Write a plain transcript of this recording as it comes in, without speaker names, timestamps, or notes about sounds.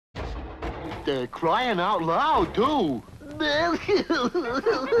They're crying out loud, too.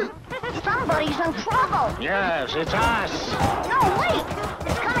 Somebody's in trouble. Yes, it's us. No, wait.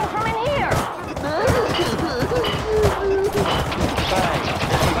 It's coming from in here. Say,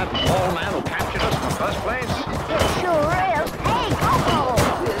 isn't that the old man who captured us in the first place? It sure is. Hey, Go-Go.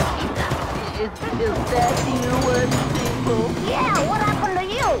 Is that you, people? Yeah, what happened to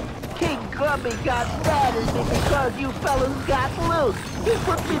you? King Grubby got mad at me because you fellas got loose. He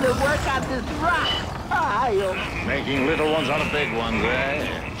put me to work on this rock. Making little ones out of big ones, eh?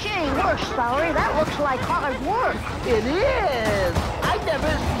 Gee, we're sorry. That looks like hard work. It is. I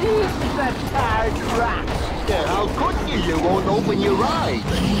never seen such hard rock. How could you? You won't open your eyes.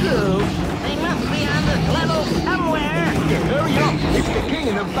 True. They must be on this level somewhere. Hurry up. It's the king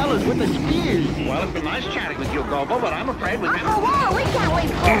and the fellas with the spears. Well, it's been nice chatting with you, Gobo, but I'm afraid we Uncle War, we can't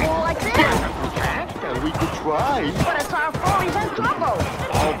leave Go-Go like this. We could try. But it's our fault he's in trouble.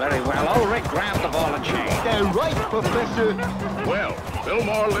 Oh, very well. Old Rick grabbed the ball and chain. They're right, Professor. Well,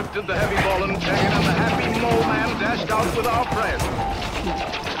 Fillmore lifted the heavy ball and chain, and the happy mole man dashed out with our friend.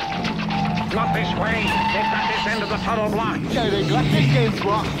 Not this way. They've got this end of the tunnel blocked. Yeah, they got this game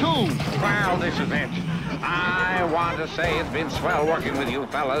blocked, too. Well, this is it. I want to say it's been swell working with you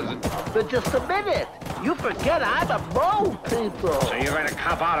fellas. But just a minute. You forget I'm a mole, people. So you're going to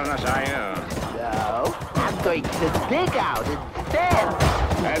cop out on us, are you? No, I'm going to dig out instead.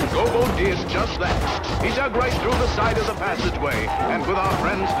 And Gobo did just that. He dug right through the side of the passageway, and with our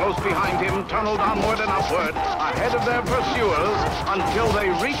friends close behind him, tunneled onward and upward, ahead of their pursuers, until they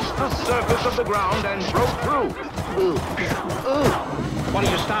reached the surface of the ground and broke through. Ooh, ooh, What are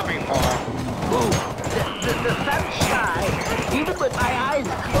you stopping for? ooh. The sunshine, even with my eyes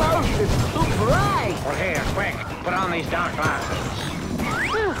closed, is too bright. Well, here, quick. Put on these dark glasses.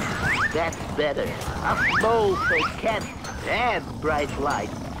 That's better. Us moles they can't stand bright light.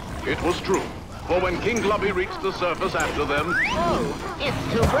 It was true, for when King Glubby reached the surface after them, Oh,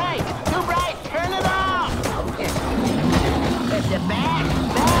 it's too bright. Too bright. Turn it off. Back,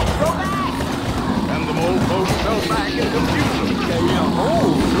 go back. and the mole folks fell back in confusion.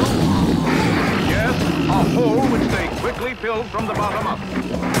 Yes, a hole which they quickly filled from the bottom up.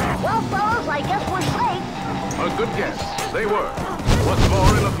 Well, fellas, I guess we're safe. A good guess. They were. What's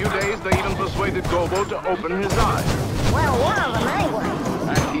more, in a few days, they even persuaded Gobo to open his eyes. Well, one of them anyway.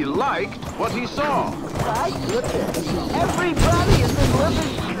 And he liked what he saw. My goodness. Everybody is in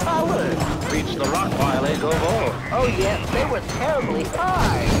living color. Reach the rock pile, eh, Gobo? Oh, yes, they were terribly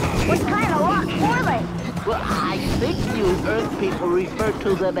hard. What kind of rock were they? Well, I think you Earth people refer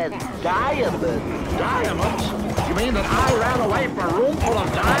to them as diamonds. Diamonds? You mean that I ran away from a room full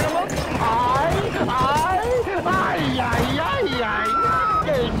of diamonds?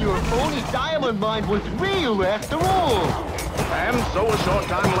 And your phony diamond mine was real after all. And so a short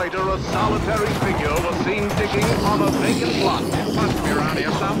time later, a solitary figure was seen digging on a vacant lot. Must be around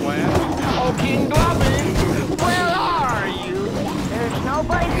here somewhere. Oh, King Glubby, where are you? There's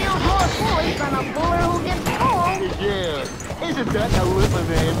nobody feels more foolish than a fool who gets cold. Yeah, isn't that the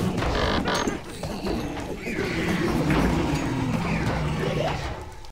living end?